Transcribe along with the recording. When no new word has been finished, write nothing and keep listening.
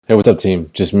Hey, what's up, team?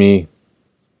 Just me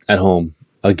at home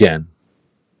again,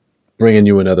 bringing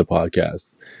you another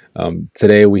podcast.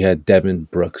 Today we had Devin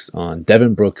Brooks on.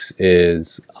 Devin Brooks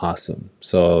is awesome.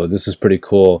 So this was pretty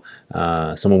cool.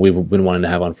 Someone we've been wanting to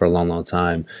have on for a long, long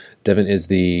time. Devin is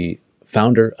the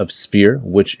founder of Sphere,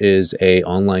 which is a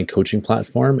online coaching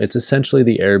platform. It's essentially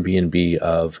the Airbnb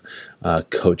of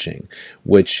coaching,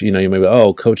 which, you may be,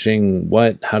 oh, coaching,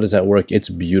 what? How does that work? It's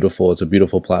beautiful. It's a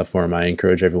beautiful platform. I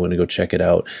encourage everyone to go check it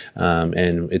out.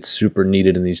 And it's super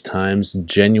needed in these times.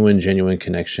 Genuine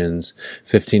connections,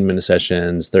 15-minute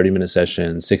sessions, 30-minute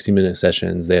sessions, 60-minute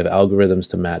sessions. They have algorithms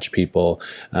to match people,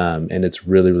 and it's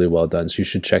really, really well done. So you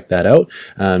should check that out.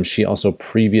 She also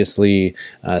previously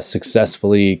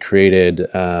successfully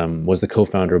was the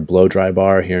co-founder of Blow Dry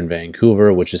Bar here in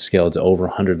Vancouver, which has scaled to over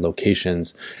 100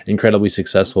 locations. Incredibly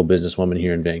successful businesswoman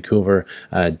here in Vancouver,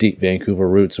 deep Vancouver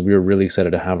roots. So we were really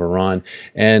excited to have her on.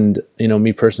 And,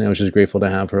 me personally, I was just grateful to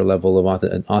have her level of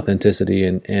authenticity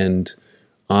and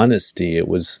honesty. I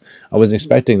wasn't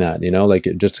expecting that,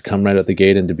 just to come right out the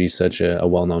gate and to be such a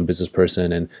well-known business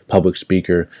person and public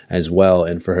speaker as well.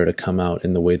 And for her to come out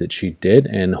in the way that she did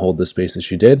and hold the space that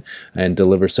she did and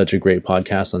deliver such a great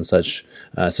podcast on such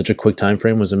a quick time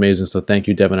frame was amazing. So thank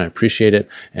you, Devin. I appreciate it.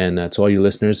 And to all you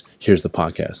listeners, here's the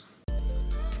podcast.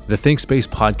 The ThinkSpace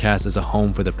podcast is a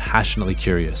home for the passionately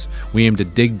curious. We aim to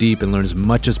dig deep and learn as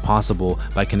much as possible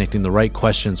by connecting the right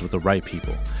questions with the right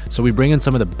people. So we bring in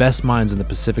some of the best minds in the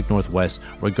Pacific Northwest,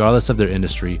 regardless of their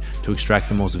industry, to extract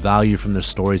the most value from their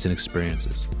stories and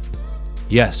experiences.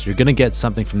 Yes, you're going to get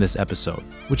something from this episode,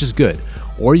 which is good.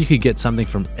 Or you could get something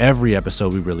from every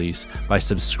episode we release by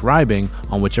subscribing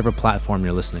on whichever platform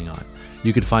you're listening on.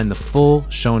 You can find the full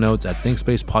show notes at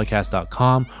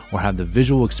thinkspacepodcast.com or have the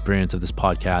visual experience of this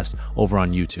podcast over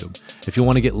on YouTube. If you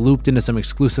want to get looped into some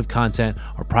exclusive content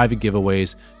or private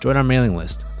giveaways, join our mailing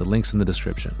list. The link's in the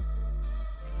description.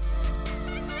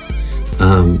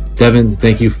 Devin,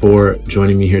 thank you for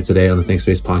joining me here today on the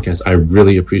ThinkSpace podcast. I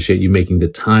really appreciate you making the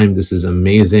time. This is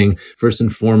amazing. First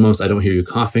and foremost, I don't hear you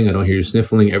coughing. I don't hear you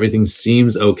sniffling. Everything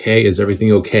seems okay. Is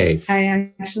everything okay?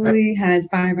 I actually had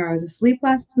 5 hours of sleep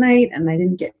last night and I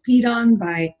didn't get peed on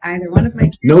by either one of my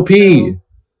kids. No pee.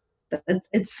 So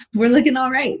we're looking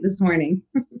all right this morning.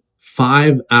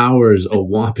 5 hours, a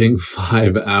whopping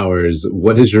 5 hours.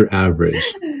 What is your average?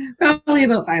 Probably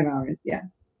about 5 hours. Yeah.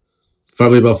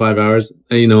 Probably about 5 hours.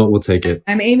 And you know what? We'll take it.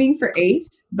 I'm aiming for 8,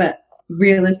 but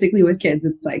realistically with kids,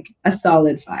 it's like a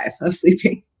solid 5 of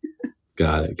sleeping.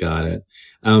 Got it.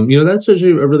 That's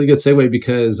actually a really good segue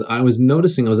because I was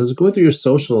noticing, as I was going through your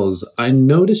socials, I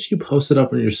noticed you posted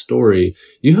up on your story,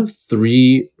 you have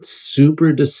 3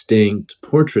 super distinct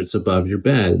portraits above your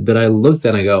bed that I looked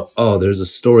at and I go, oh, there's a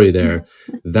story there.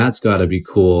 That's got to be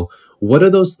cool. What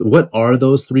are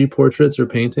those 3 portraits or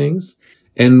paintings?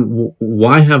 And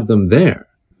why have them there?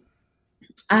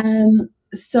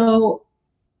 So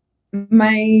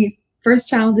my first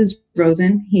child is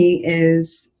Rosen. He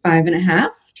is 5.5,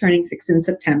 turning 6 in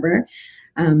September.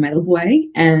 My little boy.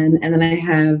 And then I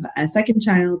have a second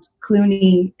child,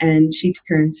 Clooney, and she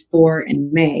turns 4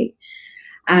 in May.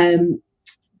 And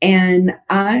I'm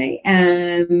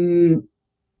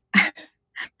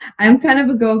kind of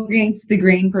a go against the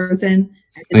grain person.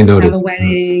 I noticed. Have a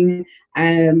wedding.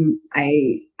 I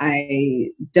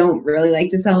don't really like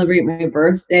to celebrate my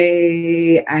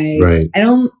birthday. I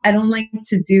don't like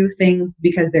to do things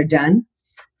because they're done.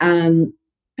 And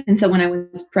so when I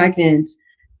was pregnant,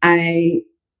 I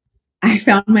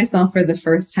found myself for the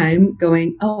first time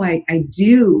going, oh, I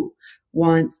do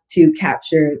want to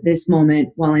capture this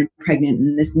moment while I'm pregnant,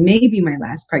 and this may be my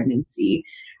last pregnancy.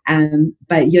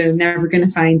 But you're never going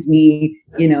to find me,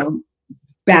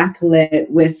 backlit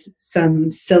with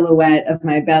some silhouette of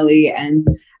my belly and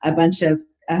a bunch of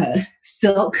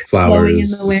silk blowing in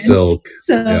the wind. Silk.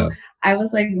 So yeah. I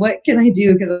was like, what can I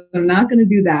do? Because I'm not going to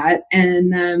do that.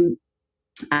 And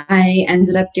I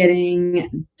ended up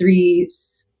getting 3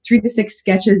 to 6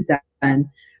 sketches done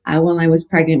while I was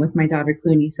pregnant with my daughter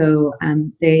Clooney. So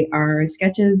they are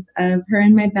sketches of her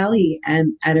in my belly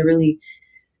and at a really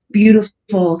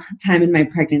beautiful time in my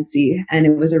pregnancy, and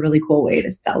it was a really cool way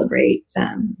to celebrate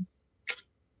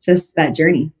just that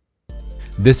journey.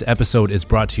 This episode is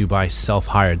brought to you by Self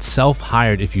Hired. Self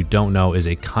Hired, if you don't know, is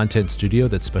a content studio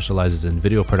that specializes in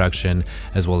video production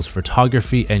as well as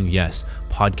photography and, yes,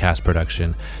 podcast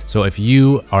production. So if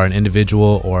you are an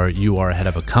individual or you are head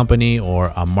of a company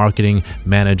or a marketing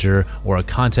manager or a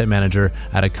content manager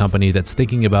at a company that's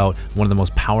thinking about one of the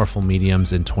most powerful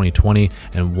mediums in 2020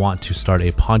 and want to start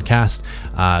a podcast,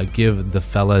 give the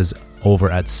fellas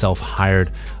over at Self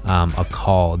Hired a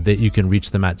call. That you can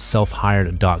reach them at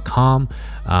selfhired.com.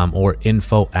 or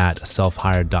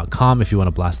info@selfhired.com if you want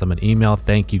to blast them an email.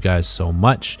 Thank you guys so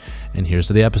much. And here's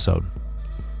to the episode.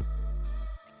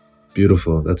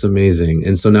 Beautiful. That's amazing.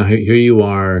 And so now here you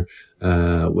are,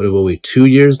 what are we, 2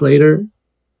 years later?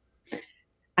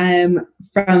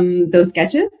 From those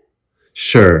sketches?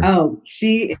 Sure. Oh,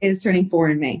 she is turning 4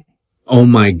 in May. Oh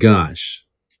my gosh.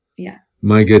 Yeah.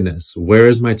 My goodness. Where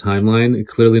is my timeline?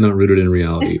 Clearly not rooted in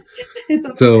reality.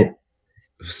 So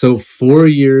 4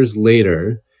 years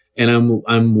later, and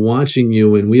I'm watching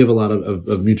you, and we have a lot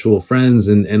of mutual friends,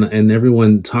 and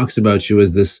everyone talks about you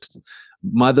as this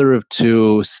mother of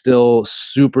two, still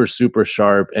super, super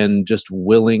sharp and just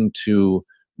willing to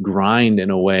grind in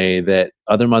a way that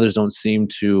other mothers don't seem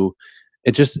to.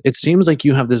 It seems like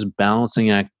you have this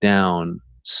balancing act down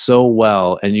so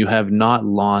well, and you have not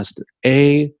lost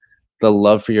the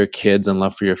love for your kids and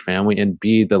love for your family, and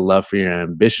B, the love for your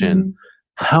ambition. Mm-hmm.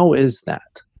 How is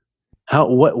that?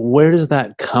 Where does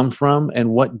that come from,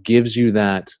 and what gives you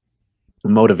that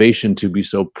motivation to be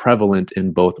so prevalent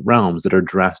in both realms that are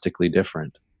drastically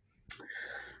different?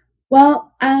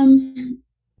 Well, I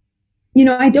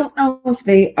don't know if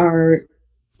they are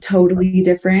totally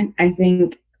different. I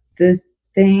think the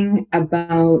thing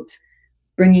about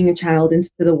bringing a child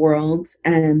into the world,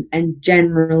 and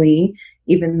generally,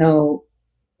 even though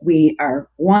we are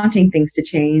wanting things to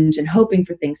change and hoping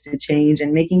for things to change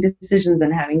and making decisions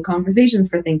and having conversations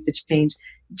for things to change,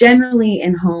 generally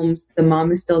in homes, the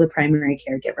mom is still the primary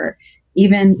caregiver,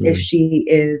 even if she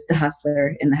is the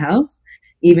hustler in the house,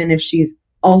 even if she's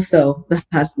also the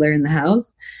hustler in the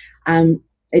house.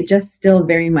 It just still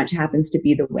very much happens to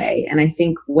be the way. And I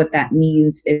think what that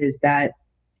means is that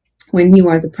when you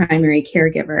are the primary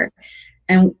caregiver,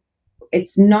 and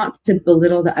it's not to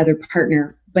belittle the other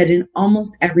partner, but in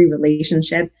almost every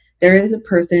relationship, there is a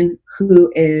person who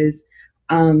is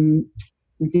the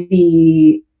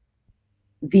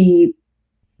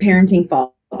parenting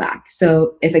fallback.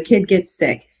 So if a kid gets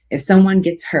sick, if someone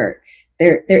gets hurt,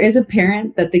 there is a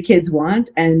parent that the kids want,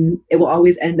 and it will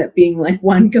always end up being like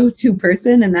one go-to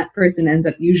person, and that person ends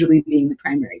up usually being the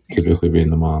primary parent. Typically being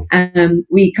the mom.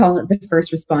 We call it the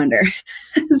first responder.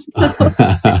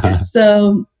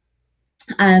 So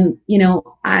I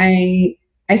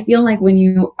feel like when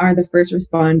you are the first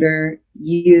responder,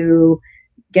 you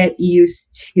get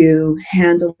used to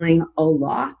handling a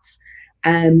lot.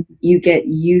 You get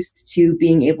used to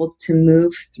being able to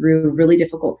move through really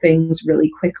difficult things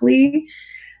really quickly.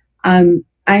 I'm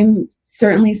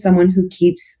certainly someone who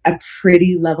keeps a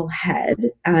pretty level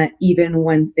head, even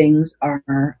when things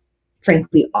are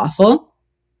frankly awful.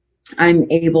 I'm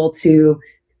able to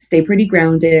stay pretty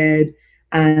grounded,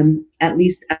 at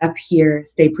least up here,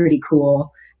 stay pretty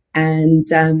cool. And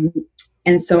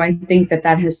so I think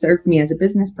that has served me as a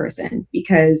business person,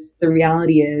 because the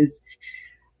reality is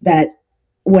that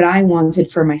what I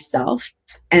wanted for myself,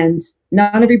 and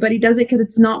not everybody does it because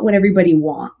it's not what everybody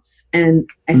wants. And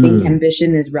I think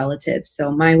ambition is relative.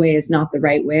 So my way is not the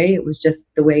right way. It was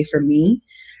just the way for me.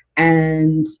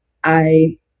 And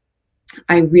I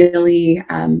really,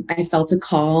 I felt a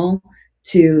call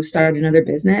to start another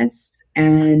business,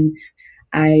 and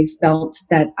I felt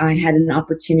that I had an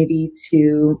opportunity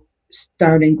to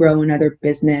start and grow another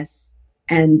business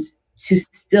and to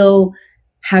still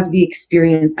have the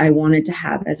experience I wanted to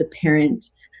have as a parent.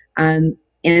 And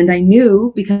I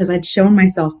knew, because I'd shown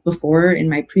myself before in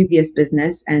my previous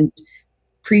business and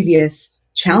previous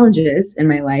challenges in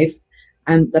my life,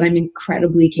 that I'm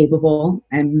incredibly capable.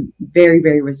 I'm very,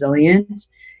 very resilient,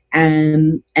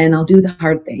 and I'll do the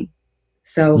hard thing.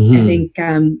 So I think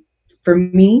for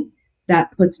me,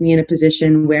 that puts me in a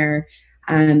position where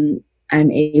I'm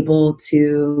able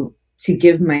to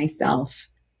give myself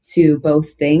to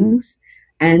both things,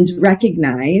 and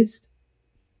recognize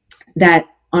that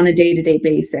on a day-to-day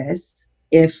basis,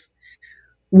 if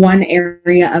one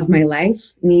area of my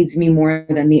life needs me more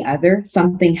than the other,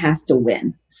 something has to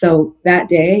win. So that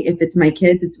day, if it's my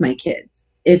kids, it's my kids.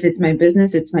 If it's my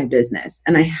business, it's my business.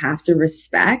 And I have to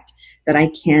respect that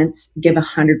I can't give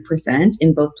 100%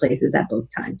 in both places at both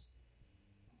times.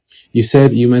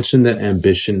 You mentioned that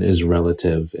ambition is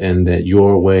relative, and that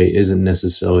your way isn't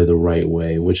necessarily the right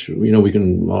way, which, we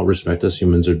can all respect, us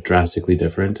humans are drastically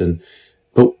different.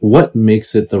 But what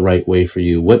makes it the right way for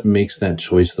you? What makes that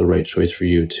choice the right choice for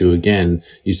you to, again,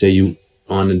 you say you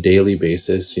on a daily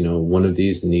basis, one of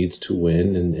these needs to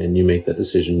win, and you make that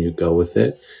decision, you go with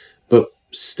it. But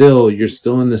still, you're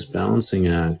still in this balancing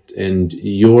act, and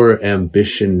your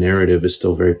ambition narrative is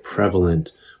still very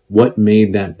prevalent. What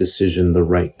made that decision the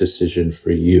right decision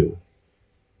for you?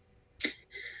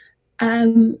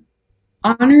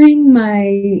 Honoring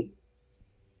my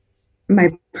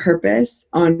purpose,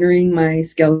 honoring my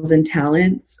skills and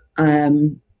talents.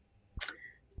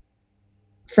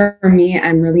 For me,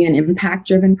 I'm really an impact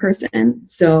driven person.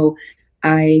 So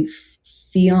I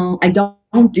feel I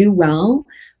don't do well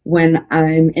when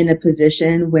I'm in a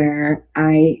position where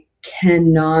I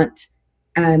cannot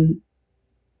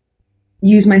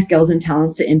use my skills and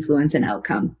talents to influence an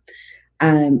outcome.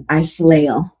 I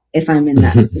flail if I'm in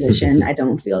that position. I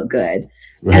don't feel good.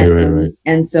 Right.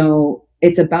 And so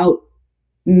it's about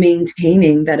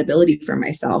maintaining that ability for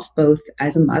myself, both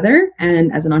as a mother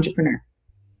and as an entrepreneur.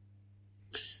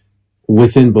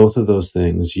 Within both of those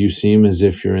things, you seem as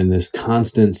if you're in this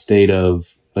constant state of,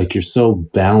 like, you're so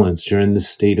balanced, you're in this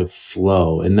state of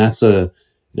flow. And that's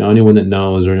anyone that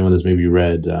knows, or anyone that's maybe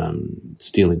read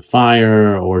Stealing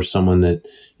Fire, or someone that,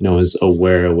 is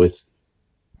aware with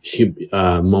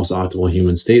most optimal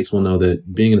human states, will know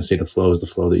that being in a state of flow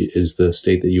is the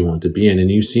state that you want to be in.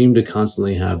 And you seem to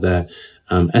constantly have that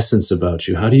essence about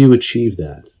you. How do you achieve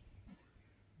that?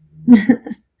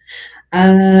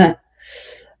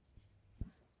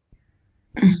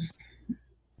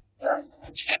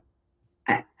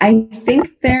 I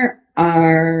think there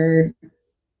are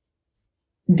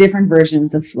different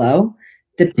versions of flow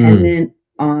dependent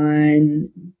on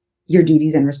your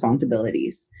duties and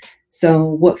responsibilities. So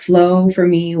what flow for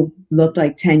me looked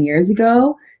like 10 years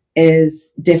ago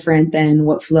is different than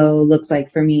what flow looks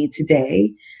like for me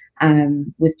today,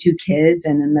 with 2 kids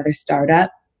and another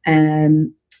startup.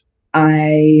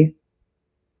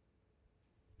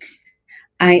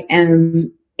 I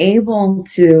am able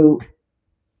to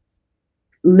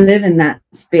live in that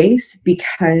space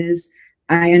because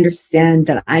I understand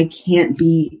that I can't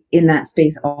be in that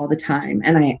space all the time.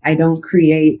 And I don't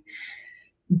create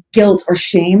guilt or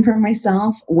shame for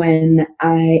myself when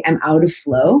I am out of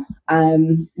flow.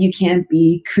 You can't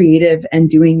be creative and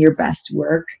doing your best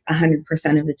work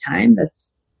 100% of the time.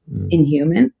 That's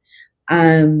inhuman.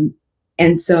 And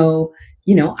so,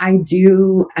 I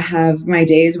do have my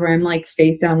days where I'm like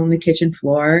face down on the kitchen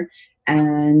floor,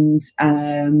 and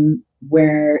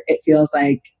where it feels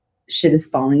like shit is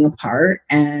falling apart.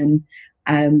 And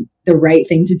the right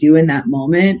thing to do in that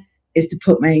moment is to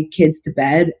put my kids to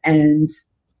bed and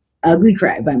ugly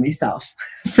cry by myself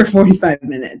for 45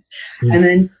 minutes and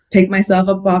then pick myself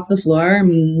up off the floor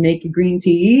and make a green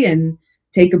tea and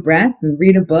take a breath and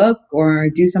read a book or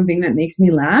do something that makes me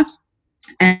laugh.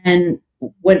 And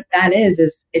what that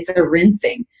is it's a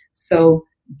rinsing. So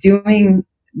doing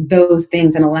those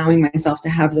things and allowing myself to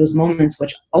have those moments,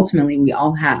 which ultimately we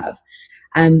all have,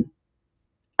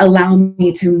 allow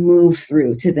me to move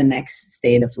through to the next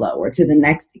state of flow or to the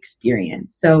next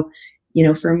experience. So,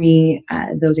 for me,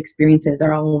 those experiences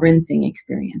are all rinsing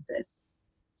experiences.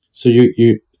 So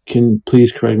you can,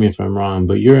 please correct me if I'm wrong,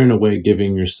 but you're in a way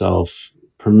giving yourself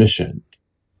permission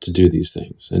to do these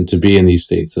things and to be in these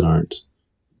states that aren't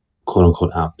quote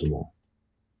unquote optimal.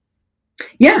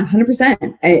 Yeah,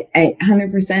 100%. I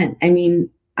 100%. I mean,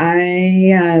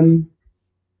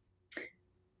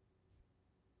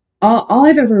 all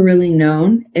I've ever really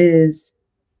known is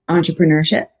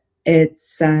entrepreneurship.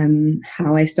 It's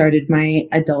how I started my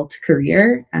adult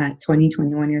career at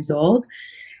 21 years old.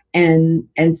 And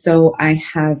so I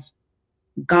have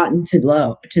gotten to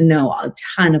know a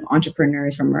ton of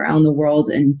entrepreneurs from around the world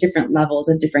and different levels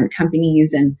of different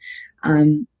companies and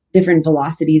different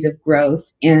velocities of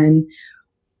growth. And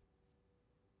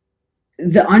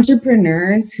the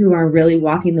entrepreneurs who are really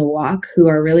walking the walk, who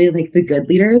are really like the good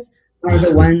leaders, are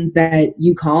the ones that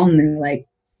you call and they're like,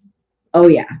 oh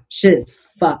yeah, shit is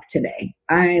fuck today.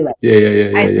 I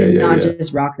did not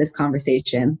just rock this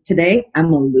conversation. Today,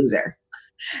 I'm a loser.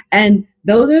 And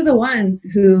those are the ones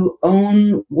who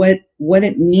own what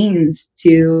it means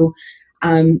to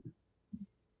try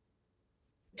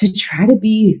to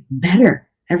be better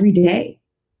every day.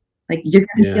 Like, you're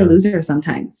going to be a loser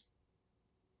sometimes.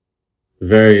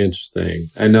 Very interesting.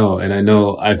 I know. And I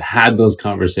know I've had those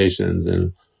conversations,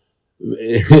 and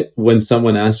when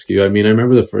someone asks you, I mean, I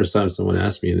remember the first time someone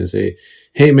asked me and they say,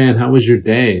 hey man, how was your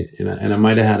day? And I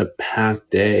might've had a packed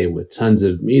day with tons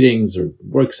of meetings or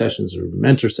work sessions or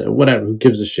mentor or whatever, who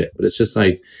gives a shit? But it's just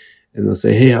like, and they'll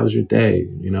say, hey, how was your day?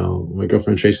 My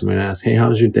girlfriend Tracy might ask, hey, how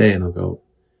was your day? And I'll go,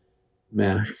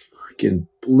 man, I fucking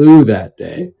blew that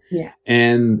day. Yeah.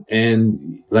 And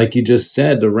like you just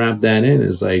said, to wrap that in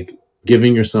is like,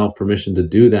 giving yourself permission to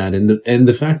do that. And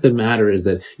the fact of the matter is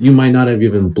that you might not have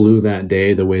even blew that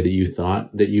day the way that you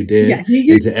thought that you did. Yeah,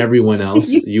 and to everyone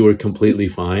else, you were completely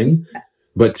fine. Yes.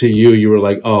 But to you were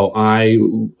like, oh,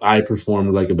 I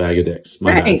performed like a bag of dicks.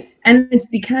 Right. And it's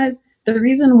because the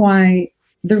reason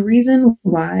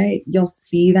why you'll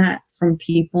see that from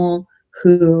people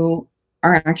who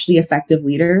are actually effective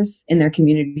leaders in their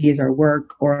communities or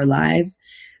work or lives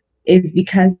is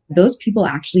because those people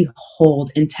actually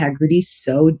hold integrity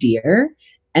so dear,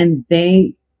 and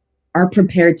they are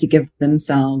prepared to give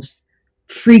themselves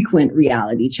frequent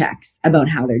reality checks about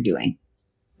how they're doing.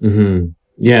 Mm-hmm.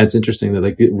 Yeah, it's interesting that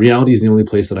like reality is the only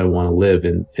place that I want to live.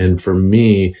 And for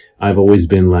me, I've always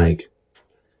been like,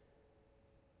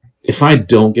 if I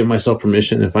don't give myself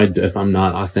permission, if I'm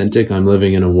not authentic, I'm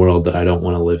living in a world that I don't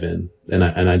want to live in. And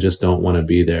I just don't want to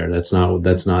be there. That's not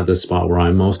the spot where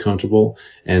I'm most comfortable.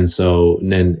 And so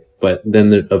but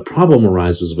then a problem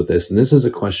arises with this. And this is a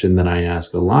question that I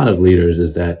ask a lot of leaders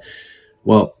is that,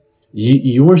 well,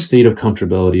 your state of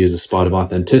comfortability is a spot of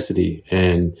authenticity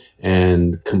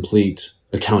and complete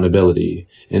accountability.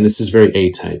 And this is very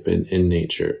A-type in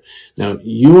nature. Now,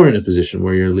 you are in a position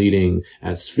where you're leading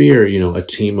at Sphere, a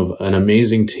team of an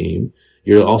amazing team.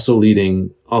 You're also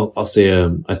leading, I'll say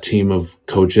a team of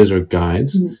coaches or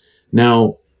guides. Mm-hmm.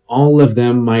 Now, all of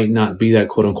them might not be that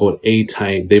quote unquote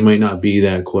A-type. They might not be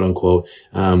that quote unquote,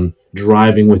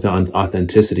 driving with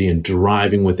authenticity and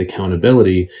driving with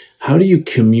accountability. How do you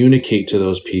communicate to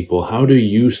those people? How do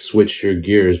you switch your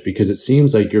gears? Because it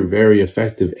seems like you're very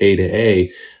effective A to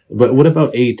A, but what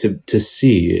about A to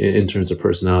C in terms of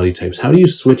personality types? How do you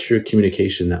switch your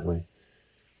communication that way?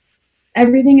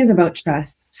 Everything is about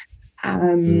trust.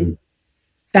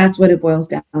 That's what it boils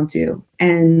down to.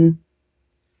 And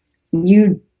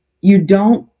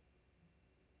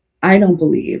I don't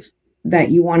believe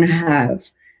that you want to have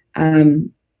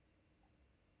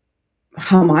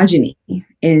homogeny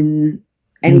in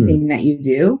anything that you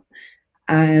do.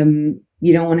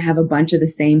 You don't want to have a bunch of the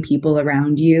same people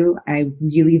around you. I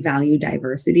really value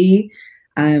diversity.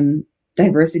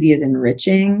 Diversity is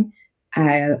enriching.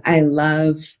 I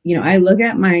love, I look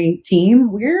at my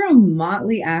team. We're a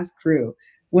motley ass crew.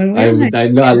 When I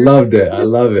loved it. I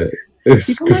love it.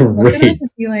 It's great.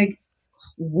 Be like,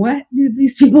 what do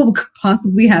these people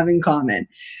possibly have in common?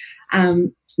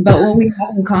 But what we have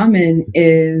in common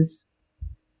is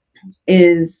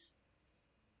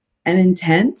an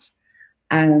intent,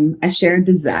 a shared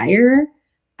desire,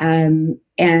 and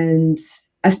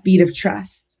a speed of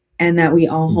trust, and that we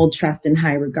all hold trust in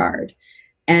high regard.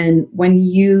 And when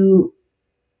you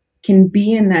can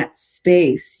be in that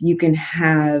space, you can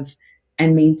have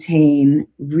and maintain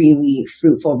really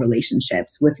fruitful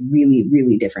relationships with really,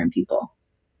 really different people.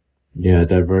 Yeah,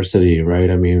 diversity,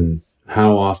 right? I mean,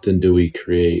 how often do we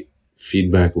create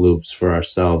feedback loops for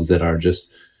ourselves that are just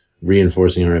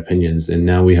reinforcing our opinions? And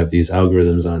now we have these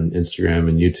algorithms on Instagram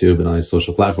and YouTube and all these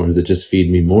social platforms that just feed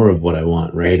me more of what I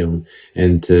want, right?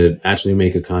 And to actually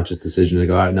make a conscious decision to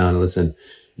go, all right, no, listen,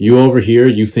 you over here,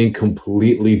 you think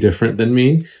completely different than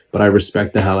me, but I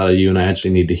respect the hell out of you and I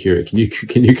actually need to hear it. Can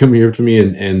you come here to me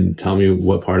and tell me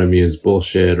what part of me is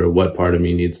bullshit or what part of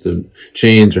me needs to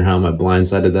change or how am I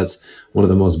blindsided? That's one of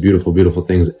the most beautiful, beautiful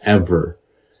things ever.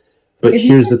 But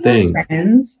here's the thing.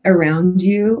 Friends around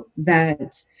you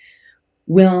that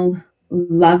will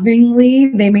lovingly,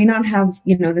 they may not have,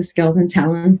 the skills and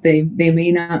talents. They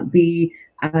may not be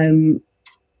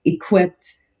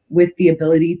equipped with the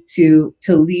ability to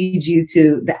lead you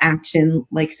to the action,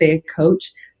 like say a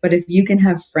coach. But if you can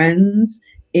have friends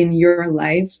in your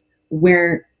life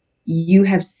where you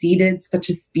have seeded such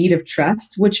a speed of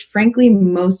trust, which frankly,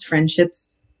 most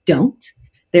friendships don't.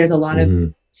 There's a lot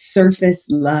of surface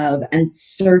love and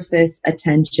surface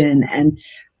attention and,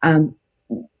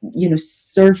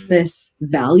 surface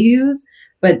values.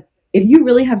 But if you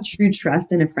really have true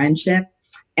trust in a friendship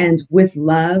and with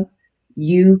love,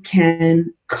 you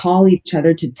can call each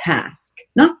other to task,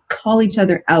 not call each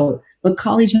other out, but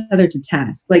call each other to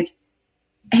task. Like,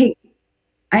 hey,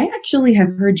 I actually have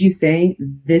heard you say,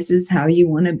 this is how you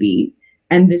want to be,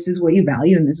 and this is what you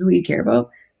value, and this is what you care about.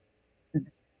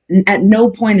 At no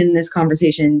point in this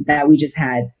conversation that we just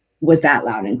had was that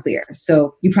loud and clear.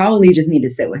 So you probably just need to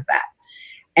sit with that.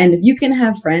 And if you can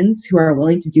have friends who are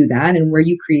willing to do that and where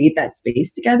you create that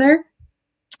space together,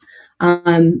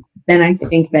 then I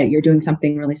think that you're doing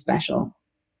something really special.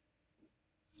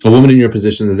 A woman in your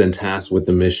position is then tasked with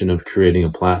the mission of creating a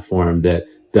platform that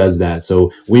does that.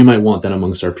 So we might want that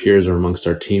amongst our peers or amongst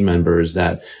our team members,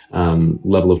 that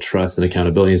level of trust and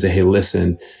accountability, and say, hey,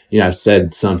 listen, I've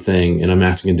said something and I'm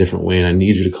acting a different way and I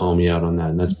need you to call me out on that.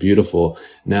 And that's beautiful.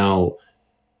 Now,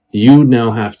 you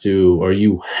now have to, or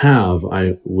you have,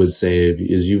 I would say,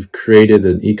 is you've created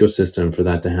an ecosystem for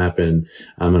that to happen,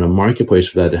 and a marketplace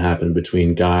for that to happen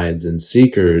between guides and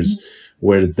seekers,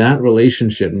 where that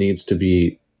relationship needs to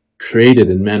be created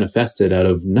and manifested out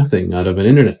of nothing, out of an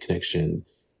internet connection.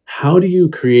 How do you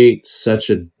create such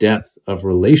a depth of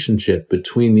relationship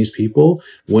between these people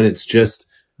when it's just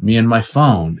me and my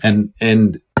phone.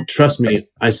 And trust me,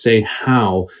 I say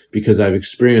how because I've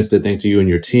experienced it thanks to you and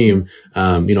your team.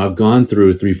 I've gone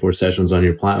through 3-4 sessions on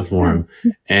your platform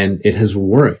and it has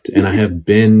worked. And I've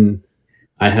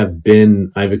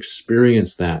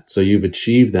experienced that. So you've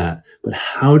achieved that. But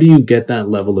how do you get that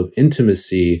level of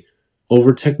intimacy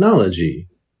over technology?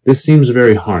 This seems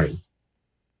very hard.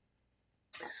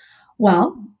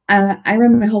 Well, I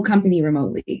run my whole company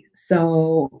remotely.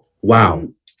 So wow.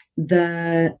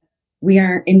 We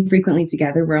are infrequently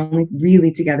together. We're only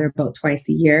really together about twice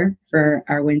a year for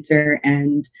our winter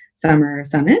and summer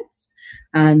summits.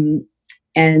 And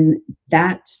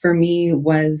that for me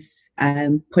was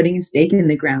putting a stake in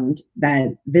the ground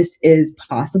that this is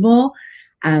possible,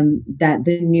 that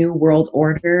the new world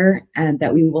order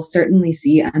that we will certainly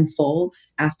see unfold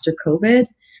after COVID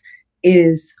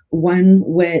is one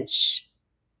which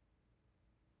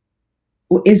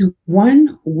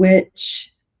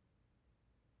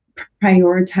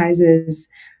prioritizes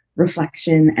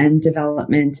reflection and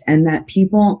development, and that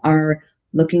people are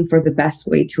looking for the best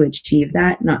way to achieve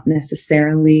that, not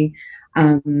necessarily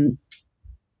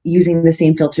using the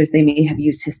same filters they may have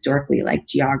used historically, like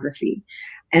geography.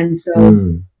 And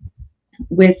so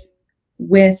with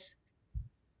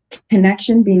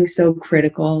connection being so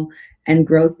critical and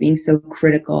growth being so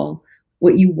critical,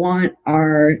 what you want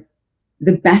are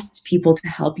the best people to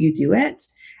help you do it.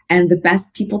 And the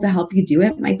best people to help you do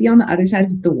it might be on the other side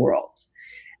of the world.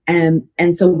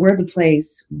 And so we're the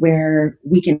place where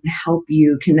we can help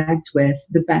you connect with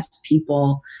the best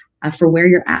people for where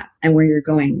you're at and where you're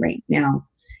going right now.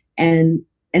 And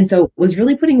so it was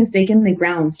really putting a stake in the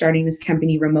ground, starting this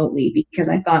company remotely, because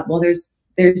I thought, well,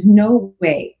 there's no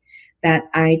way that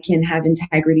I can have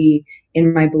integrity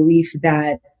in my belief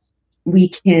that we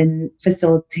can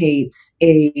facilitate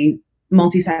a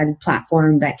multi-sided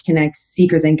platform that connects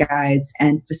seekers and guides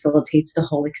and facilitates the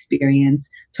whole experience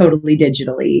totally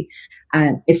digitally,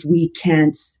 if we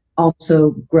can't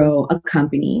also grow a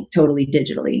company totally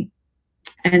digitally.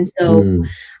 And so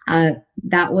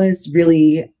that was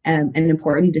really an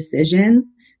important decision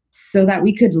so that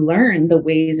we could learn the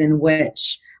ways in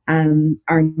which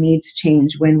our needs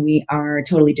change when we are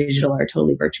totally digital or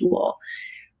totally virtual.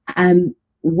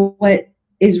 What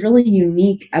is really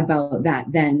unique about that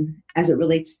then, as it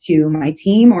relates to my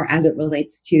team or as it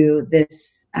relates to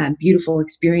this beautiful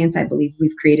experience I believe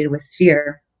we've created with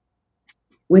Sphere,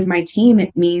 with my team,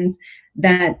 it means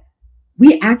that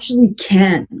we actually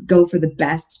can go for the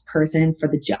best person for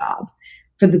the job,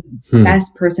 for the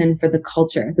best person for the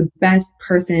culture, the best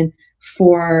person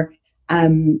for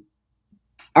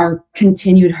our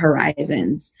continued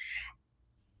horizons,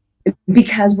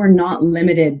 because we're not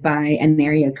limited by an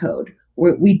area code.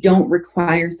 We don't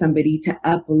require somebody to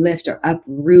uplift or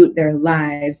uproot their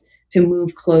lives to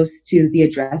move close to the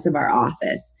address of our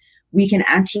office. We can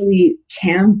actually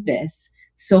canvas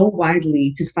so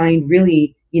widely to find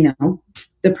really,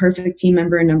 the perfect team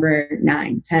member number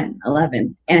 9, 10,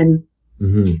 11. And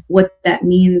what that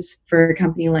means for a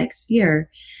company like Sphere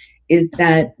is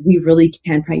that we really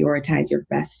can prioritize your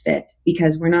best fit,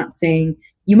 because we're not saying,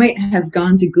 you might have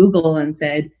gone to Google and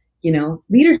said,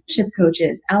 leadership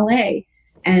coaches, LA.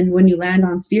 And when you land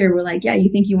on Sphere, we're like, yeah, you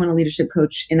think you want a leadership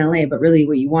coach in LA, but really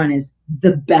what you want is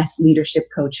the best leadership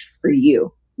coach for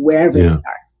you, wherever you are.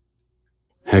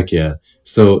 Heck yeah.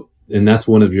 So, and that's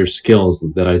one of your skills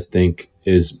that I think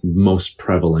is most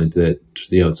prevalent to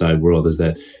the outside world, is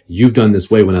that you've done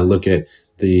this way. When I look at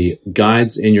the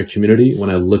guides in your community,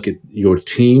 when I look at your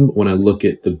team, when I look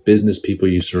at the business people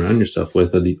you surround yourself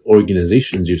with, or the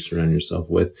organizations you surround yourself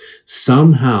with,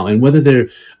 somehow, and whether they're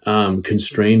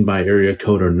constrained by area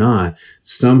code or not,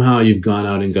 somehow you've gone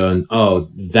out and gone, oh,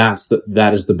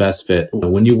 that is the best fit.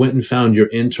 When you went and found your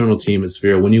internal team at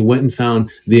Sphere, when you went and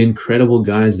found the incredible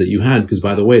guides that you had, because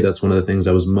by the way, that's one of the things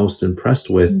I was most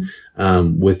impressed with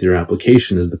your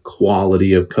application, is the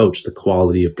quality of coach, the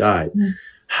quality of guide.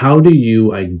 How do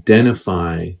you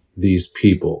identify these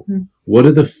people? What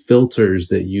are the filters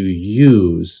that you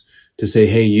use to say,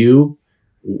 hey,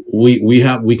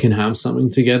 we can have something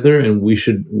together and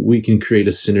we can create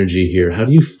a synergy here? How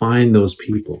do you find those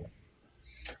people?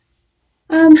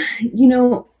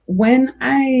 When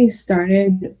I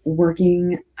started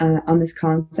working on this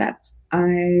concept,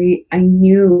 I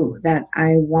knew that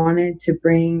I wanted to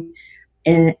bring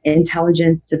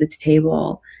intelligence to the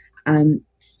table,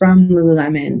 from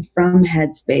Lululemon, from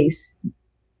Headspace,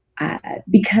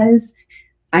 because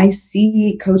I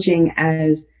see coaching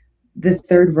as the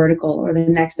third vertical or the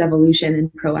next evolution in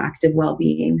proactive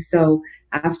well-being. So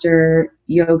after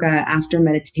yoga, after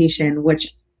meditation,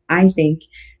 which I think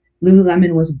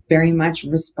Lululemon was very much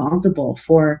responsible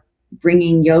for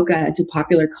bringing yoga to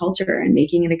popular culture and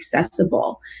making it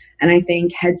accessible. And I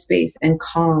think Headspace and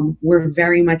Calm were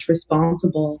very much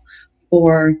responsible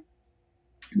for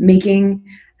making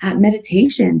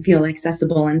meditation feel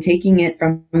accessible and taking it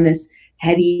from this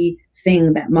heady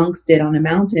thing that monks did on a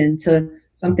mountain to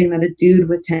something that a dude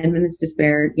with 10 minutes to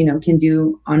spare, can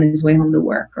do on his way home to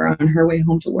work or on her way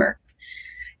home to work.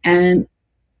 And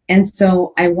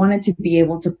so I wanted to be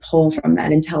able to pull from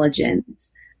that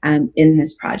intelligence in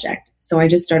this project. So I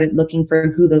just started looking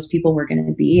for who those people were going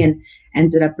to be and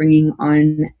ended up bringing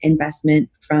on investment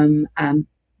from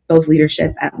both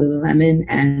leadership at Lululemon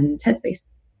and Headspace.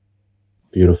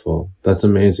 Beautiful. That's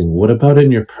amazing. What about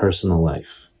in your personal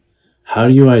life? How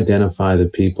do you identify the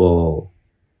people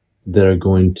that are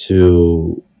going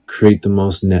to create the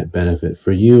most net benefit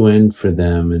for you and for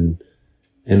them?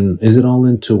 And is it all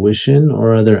intuition,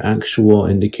 or are there actual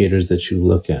indicators that you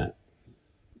look at?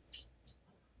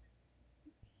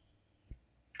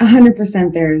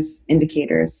 100% there's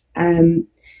indicators.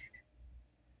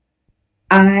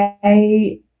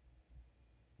 I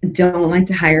don't like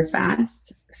to hire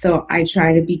fast. So I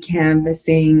try to be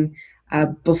canvassing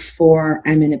before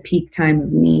I'm in a peak time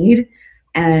of need.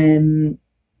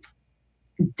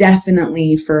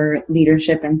 Definitely for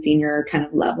leadership and senior kind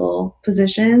of level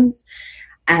positions.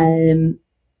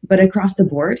 But across the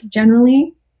board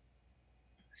generally.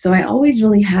 So I always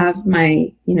really have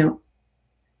my,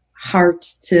 heart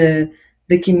to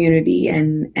the community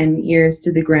and ears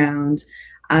to the ground.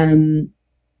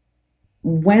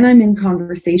 When I'm in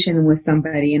conversation with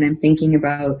somebody and I'm thinking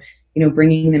about,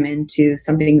 bringing them into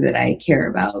something that I care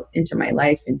about, into my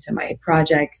life, into my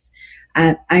projects,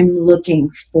 I'm looking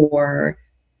for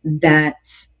that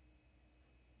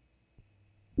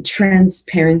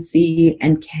transparency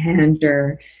and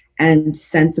candor and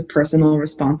sense of personal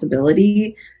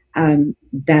responsibility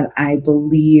that I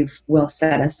believe will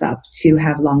set us up to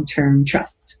have long-term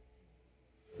trust.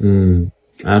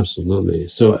 Absolutely.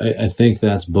 So I think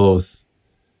that's both.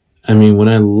 I mean, when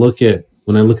I look at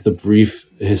the brief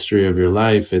history of your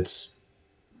life,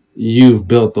 you've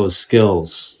built those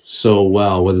skills so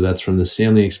well, whether that's from the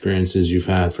Stanley experiences you've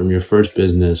had, from your first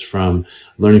business, from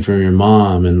learning from your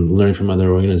mom and learning from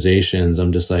other organizations.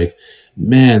 I'm just like,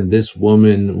 man, this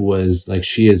woman was like,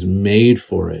 she is made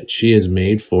for it. She is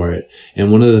made for it.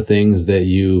 And one of the things that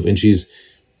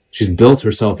she's built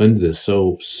herself into this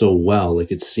so well. Like,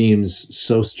 it seems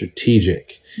so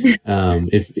strategic. And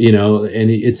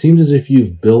it seems as if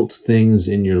you've built things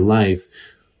in your life,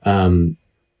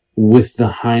 with the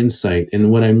hindsight.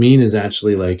 And what I mean is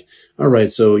actually like, all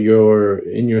right, so you're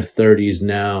in your 30s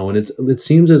now, and it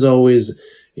seems as always,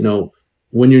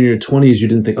 when you're in your 20s, you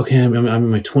didn't think, okay, I'm in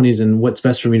my 20s and what's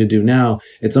best for me to do now.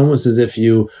 It's almost as if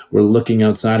you were looking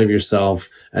outside of yourself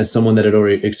as someone that had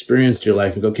already experienced your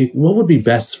life and go, okay, what would be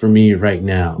best for me right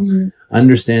now? Mm-hmm.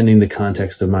 Understanding the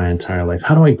context of my entire life.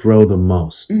 How do I grow the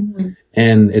most? Mm-hmm.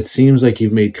 And it seems like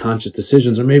you've made conscious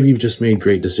decisions, or maybe you've just made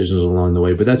great decisions along the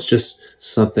way, but that's just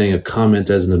something, a comment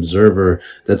as an observer.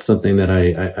 That's something that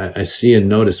I see and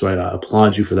notice. So I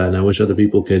applaud you for that. And I wish other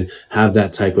people could have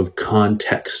that type of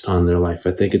context on their life.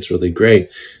 I think it's really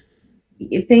great.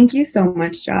 Thank you so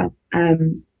much, Josh.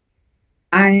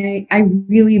 I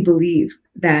really believe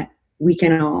that we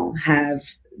can all have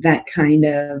that kind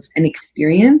of an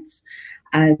experience.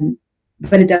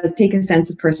 But it does take a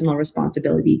sense of personal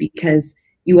responsibility, because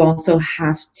you also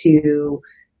have to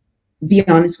be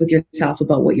honest with yourself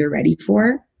about what you're ready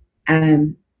for.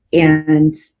 And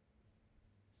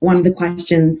one of the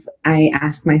questions I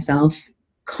ask myself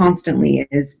constantly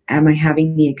is, am I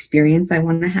having the experience I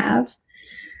want to have?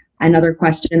 Another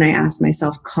question I ask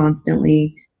myself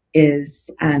constantly is,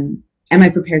 am I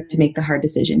prepared to make the hard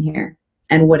decision here?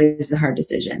 And what is the hard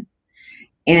decision?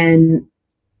 And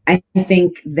I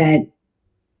think that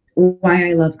why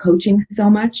I love coaching so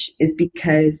much is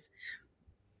because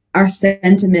our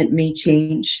sentiment may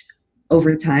change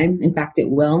over time. In fact, it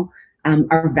will.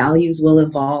 Our values will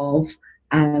evolve.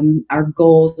 Our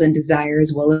goals and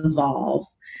desires will evolve.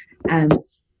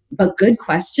 But good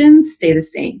questions stay the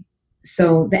same.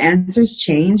 So the answers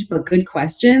change, but good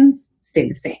questions stay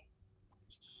the same.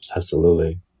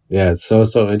 Absolutely. Yeah, it's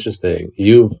so interesting.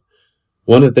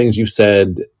 One of the things you've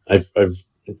said, I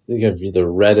think I've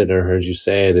either read it or heard you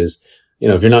say it, is,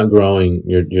 if you're not growing,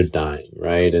 you're dying,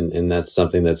 right? And that's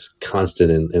something that's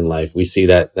constant in life. We see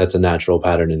that that's a natural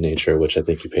pattern in nature, which I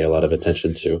think you pay a lot of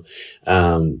attention to.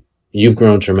 You've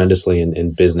grown tremendously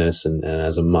in business and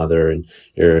as a mother, and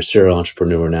you're a serial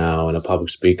entrepreneur now and a public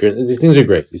speaker. These things are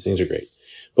great.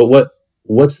 But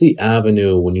what's the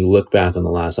avenue when you look back on the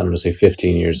last, say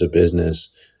 15 years of business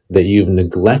that you've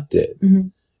neglected? Mm-hmm.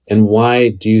 And why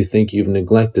do you think you've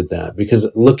neglected that? Because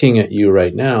looking at you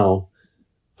right now,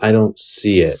 I don't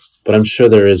see it, but I'm sure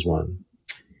there is one.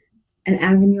 An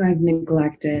avenue I've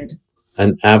neglected.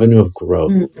 An avenue of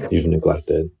growth you've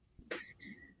neglected.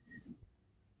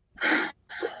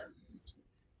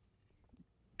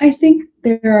 I think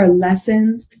there are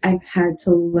lessons I've had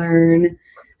to learn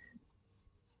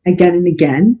again and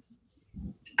again.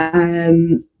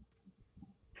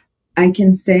 I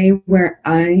can say where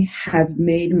I have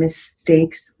made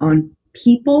mistakes on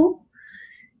people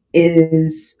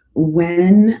is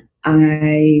when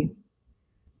I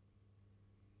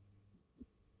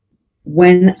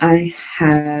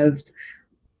have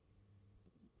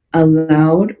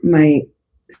allowed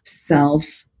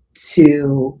myself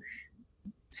to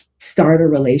start a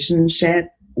relationship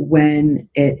when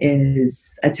it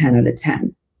is a 10 out of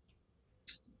 10.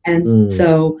 And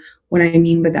so what I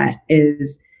mean by that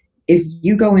is, if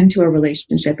you go into a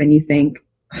relationship and you think,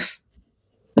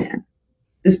 man,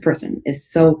 this person is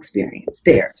so experienced,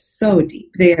 they are so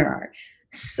deep, they are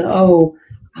so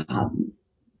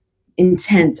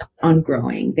intent on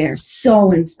growing, they're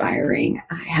so inspiring,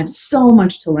 I have so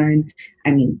much to learn.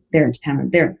 I mean, they're a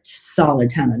solid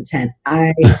 10 out of 10.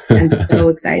 I am so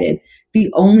excited.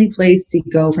 The only place to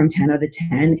go from 10 out of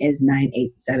 10 is 9,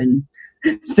 8, 7,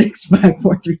 6, 5,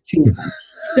 4, 3, 2, 1.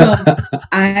 So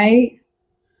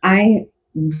I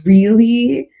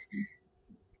really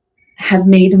have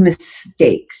made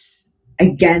mistakes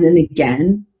again and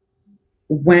again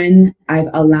when I've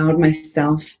allowed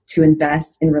myself to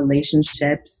invest in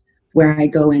relationships where I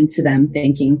go into them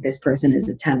thinking this person is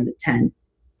a 10 out of 10.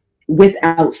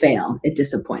 Without fail, it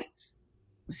disappoints.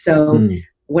 So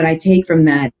what I take from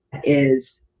that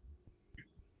is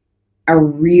a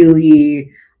really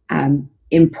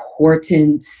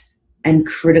important and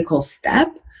critical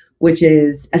step, which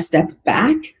is a step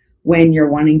back when you're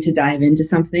wanting to dive into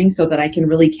something, so that I can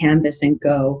really canvas and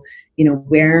go,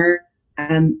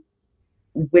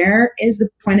 where is the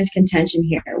point of contention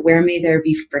here? Where may there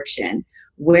be friction?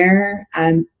 Where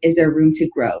is there room to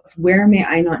growth? Where may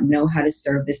I not know how to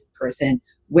serve this person?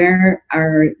 Where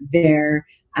are there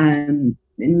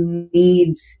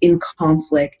needs in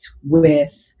conflict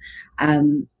with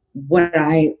what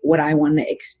I want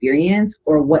to experience,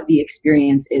 or what the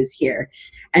experience is here?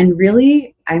 And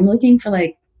really, I'm looking for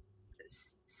like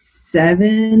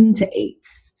 7 to 8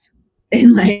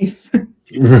 in life.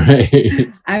 Right.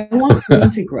 I want them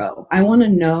to grow. I want to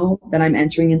know that I'm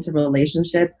entering into a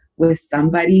relationship with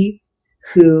somebody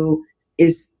who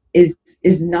is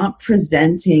not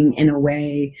presenting in a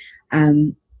way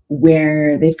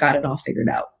where they've got it all figured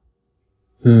out.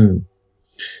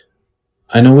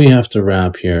 I know we have to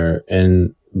wrap here,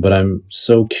 but I'm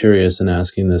so curious in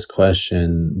asking this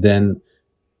question. Then,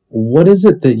 what is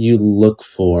it that you look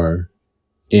for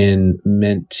in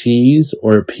mentees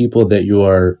or people that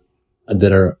are,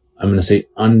 I'm going to say,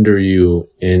 under you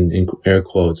in air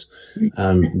quotes,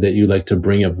 that you like to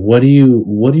bring up? What do you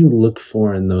look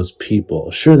for in those people?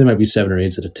 Sure, they might be 7 or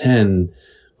 8 out of 10,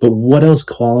 but what else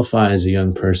qualifies a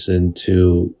young person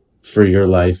for your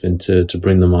life and to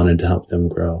bring them on and to help them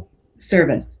grow?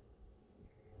 Service.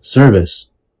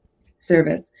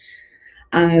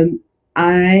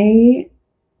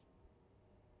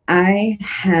 I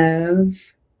have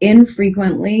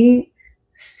infrequently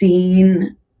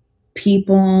seen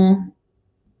people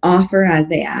offer as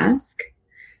they ask,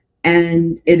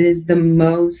 and it is the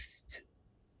most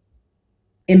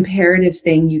imperative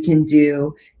thing you can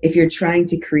do if you're trying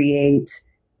to create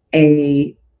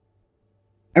a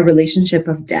relationship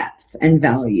of depth and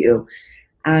value.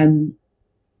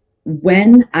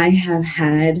 When I have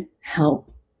had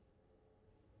help,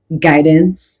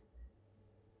 guidance,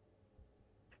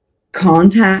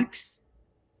 contacts,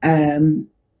 a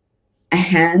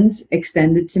hand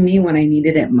extended to me when I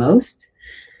needed it most,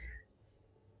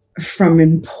 from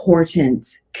important,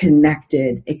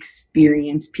 connected,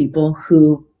 experienced people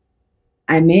who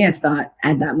I may have thought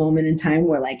at that moment in time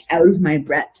were like out of my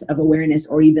breadth of awareness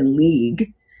or even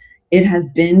league, it has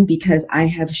been because I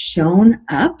have shown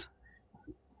up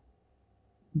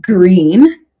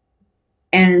green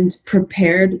and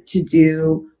prepared to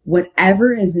do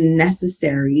whatever is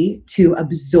necessary to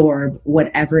absorb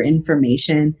whatever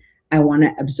information I want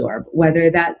to absorb, whether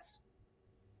that's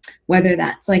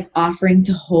like offering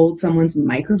to hold someone's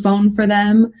microphone for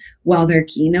them while they're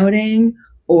keynoting,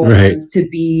 or to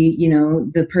be,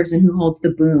 the person who holds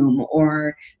the boom,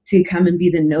 or to come and be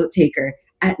the note taker.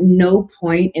 At no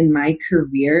point in my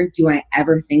career do I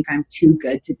ever think I'm too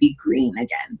good to be green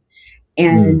again.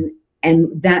 And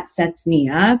that sets me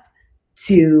up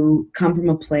to come from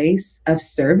a place of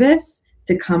service,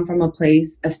 to come from a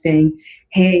place of saying,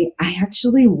 hey, I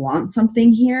actually want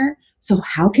something here. So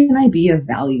how can I be of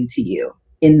value to you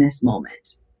in this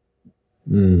moment?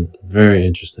 Very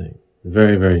interesting.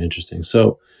 Very, very interesting.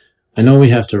 So I know we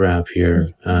have to wrap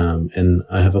here, and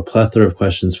I have a plethora of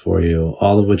questions for you,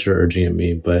 all of which are urging at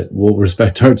me, but we'll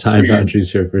respect our time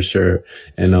boundaries here for sure,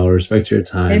 and I'll respect your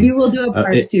time. Maybe we'll do a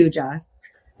part two, Joss.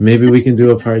 Maybe we can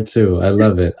do a part two. I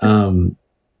love it.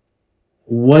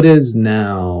 What is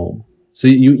now? So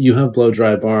you have Blow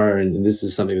Dry Bar, and this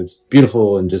is something that's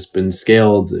beautiful and just been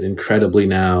scaled incredibly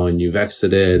now, and you've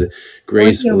exited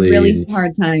gracefully. It's a really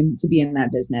hard time to be in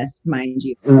that business, mind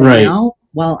you. Right now,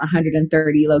 while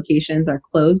 130 locations are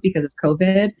closed because of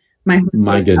COVID, my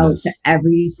heart goes out to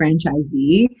every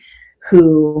franchisee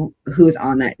who's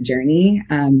on that journey.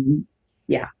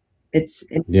 It's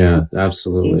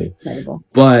absolutely incredible.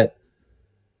 But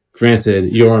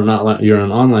granted, you're an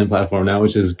online platform now,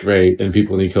 which is great, and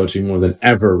people need coaching more than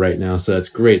ever right now. So that's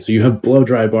great. So you have Blow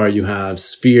Dry Bar, you have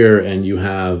Sphere, and you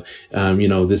have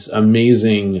this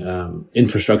amazing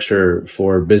infrastructure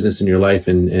for business in your life,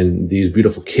 and these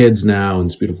beautiful kids now, and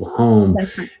this beautiful home.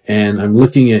 And I'm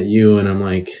looking at you, and I'm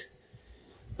like,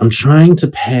 I'm trying to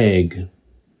peg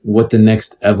what the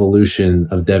next evolution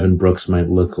of Devin Brooks might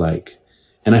look like.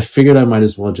 And I figured I might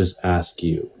as well just ask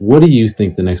you, what do you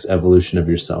think the next evolution of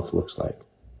yourself looks like?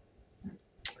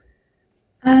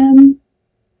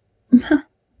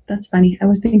 That's funny. I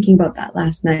was thinking about that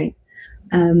last night.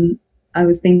 I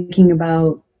was thinking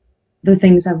about the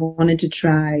things I've wanted to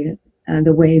try,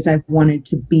 the ways I've wanted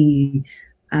to be,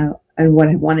 and what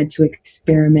I wanted to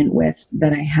experiment with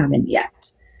that I haven't yet.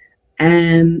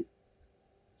 And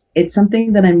it's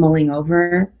something that I'm mulling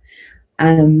over.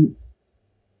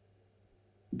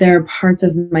 There are parts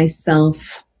of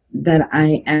myself that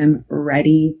I am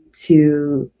ready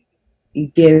to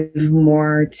give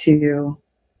more to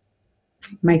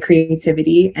my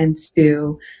creativity and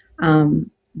to the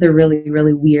really,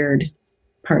 really weird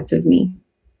parts of me.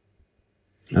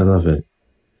 I love it.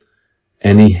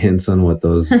 Any hints on what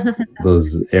those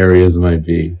areas might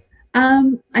be?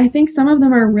 I think some of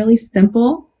them are really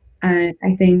simple. I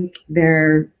think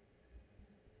they're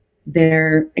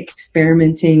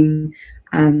experimenting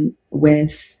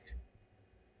with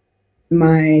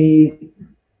my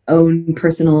own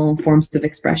personal forms of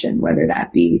expression, whether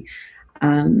that be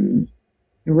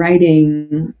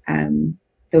writing,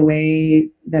 the way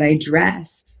that I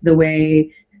dress,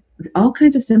 all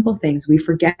kinds of simple things. We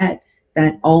forget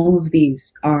that all of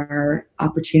these are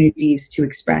opportunities to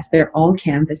express. They're all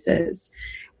canvases.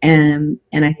 And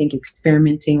I think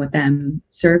experimenting with them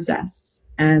serves us.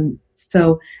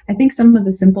 So I think some of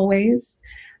the simple ways,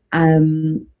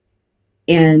 and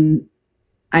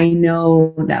I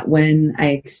know that when I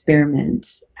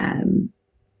experiment,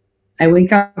 I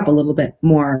wake up a little bit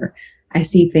more. I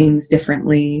see things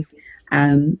differently.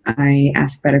 I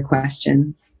ask better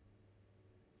questions.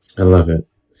 I love it.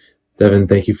 Devin,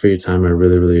 thank you for your time. I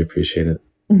really, really appreciate it.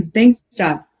 Thanks,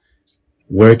 Joss.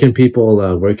 Where can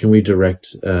we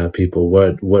direct people?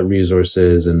 What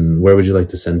resources, and where would you like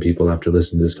to send people after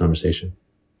listening to this conversation?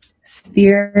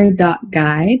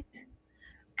 Sphere.guide.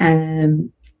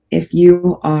 And if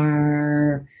you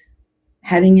are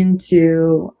heading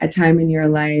into a time in your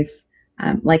life,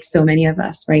 like so many of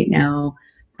us right now,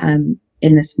 in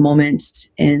this moment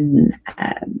and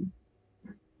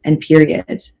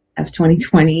period of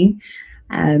 2020,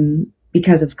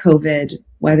 because of COVID,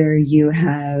 whether you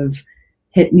have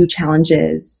hit new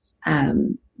challenges,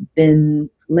 been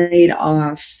laid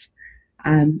off,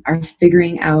 are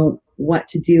figuring out what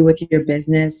to do with your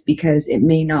business because it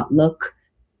may not look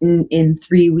in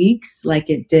 3 weeks like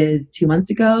it did 2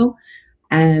 months ago.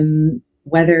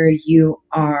 Whether you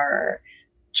are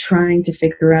trying to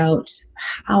figure out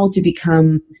how to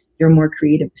become your more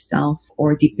creative self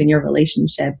or deepen your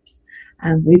relationships,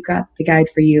 we've got the guide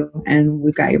for you and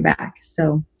we've got your back.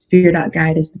 So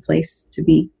Sphere.guide is the place to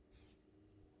be.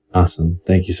 Awesome.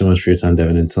 Thank you so much for your time,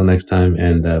 Devin. Until next time,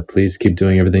 and please keep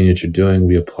doing everything that you're doing.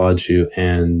 We applaud you,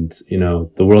 and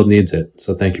the world needs it.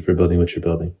 So thank you for building what you're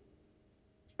building.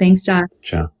 Thanks, John.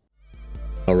 Ciao.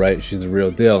 All right. She's the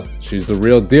real deal. She's the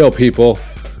real deal, people.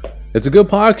 It's a good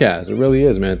podcast. It really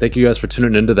is, man. Thank you guys for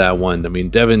tuning into that one. I mean,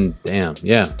 Devin, damn.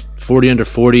 Yeah. 40 under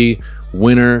 40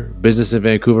 winner, business in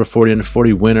Vancouver, 40 under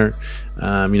 40 winner.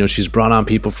 She's brought on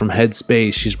people from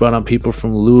Headspace. She's brought on people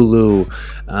from Lulu.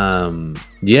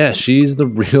 She's the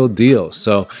real deal.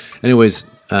 So anyways,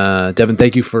 Devin,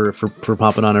 thank you for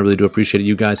popping on. I really do appreciate it.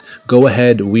 You guys, go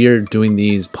ahead. We are doing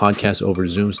these podcasts over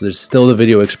Zoom, so there's still the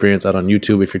video experience out on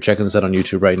YouTube. If you're checking this out on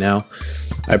YouTube right now,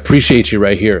 I appreciate you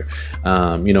right here.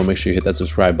 Make sure you hit that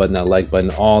subscribe button, that like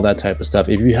button, all that type of stuff.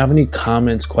 If you have any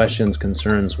comments, questions,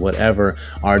 concerns, whatever,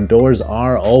 our doors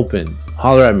are open.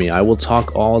 Holler at me. I will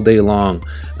talk all day long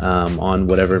on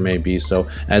whatever it may be. So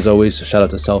as always, shout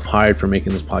out to Self Hired for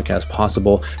making this podcast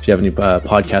possible. If you have any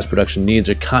podcast production needs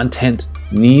or content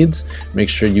needs, make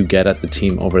sure you get at the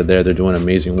team over there. They're doing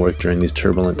amazing work during these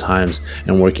turbulent times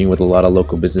and working with a lot of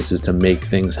local businesses to make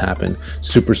things happen.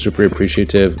 Super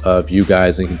appreciative of you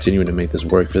guys and continuing to make this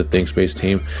work for the ThinkSpace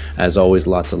team. As always,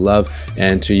 lots of love.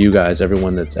 And to you guys,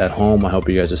 everyone that's at home, I hope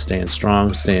you guys are staying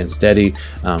strong, staying steady,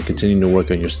 continuing to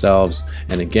work on yourselves.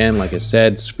 And again, like I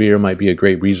said, Sphere might be a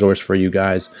great resource for you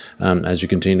guys as you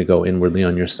continue to go inwardly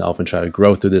on yourself and try to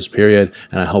grow through this period.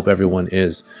 And I hope everyone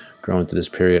is growing through this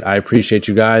period. I appreciate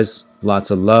you guys. Lots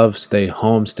of love. Stay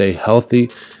home. Stay healthy.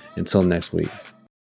 Until next week.